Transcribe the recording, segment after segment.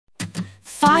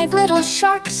5 little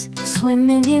sharks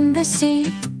swimming in the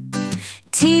sea,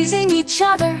 teasing each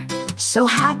other, so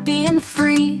happy and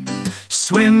free.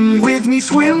 Swim with me,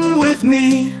 swim with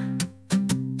me.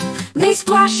 They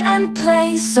splash and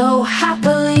play so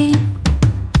happily.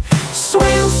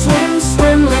 Swim, swim,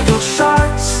 swim, little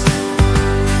sharks.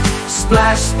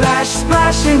 Splash, splash,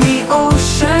 splash in the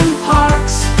ocean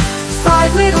parks.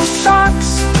 5 little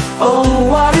sharks, oh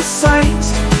what a sight.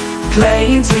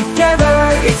 Playing together,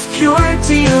 it's pure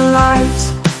delight.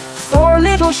 4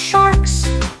 little sharks,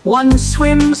 one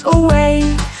swims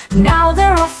away. Now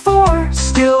there are 4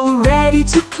 still ready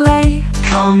to play.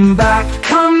 Come back,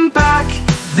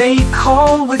 they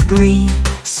call with glee,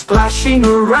 splashing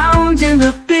around in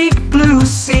the big blue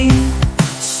sea.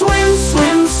 Swim,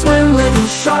 swim, swim, little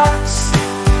sharks.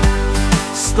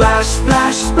 Splash,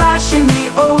 splash, splash in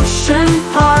the ocean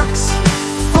parks.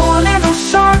 4 little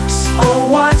sharks, oh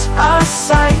what a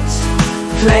sight.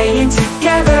 Playing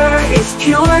together, it's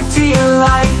pure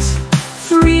delight.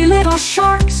 3 little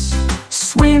sharks,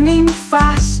 swimming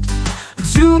fast,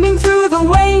 zooming through the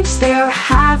waves, they're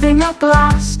having a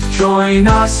blast. Join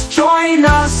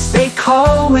us, they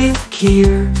call with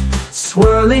cheer.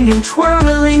 Swirling and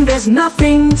twirling, there's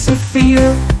nothing to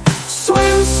fear.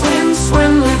 Swim, swim,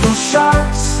 swim, little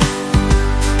sharks.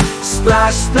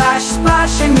 Splash, splash,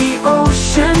 splash in the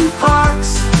ocean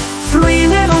parks. 3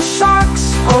 little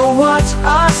sharks, oh what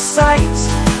a sight.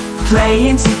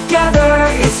 Playing together,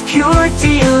 it's pure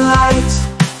delight.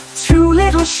 2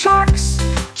 little sharks,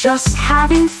 just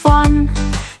having fun,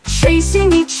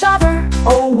 chasing each other,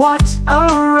 oh what a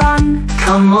run.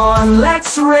 Come on,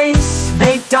 let's race.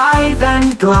 They dive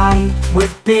and glide,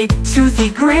 with big toothy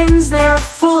grins, they're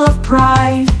full of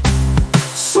pride.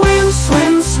 Swim,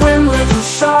 swim, swim, little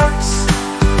sharks.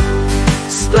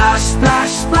 Splash, splash,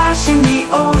 splash in the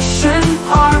ocean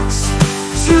parks.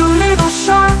 2 little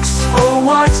sharks, oh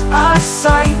what a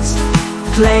sight.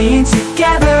 Playing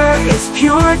together, it's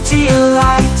pure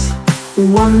delight.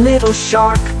 1 little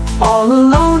shark, all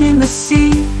alone in the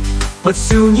sea, but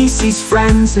soon he sees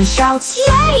friends and shouts,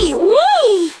 "Yay!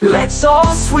 Whee!" Let's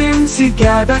all swim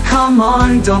together, come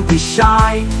on, don't be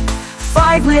shy.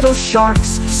 5 little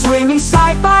sharks, swimming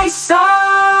side by side.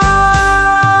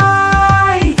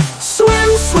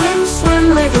 Swim, swim,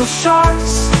 swim, little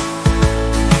sharks.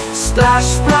 Splash,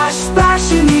 splash,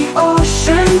 splash in the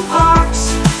ocean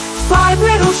parks. 5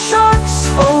 little sharks,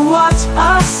 oh what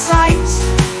a sight.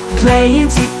 Playing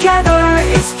together,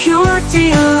 it's pure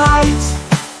delight.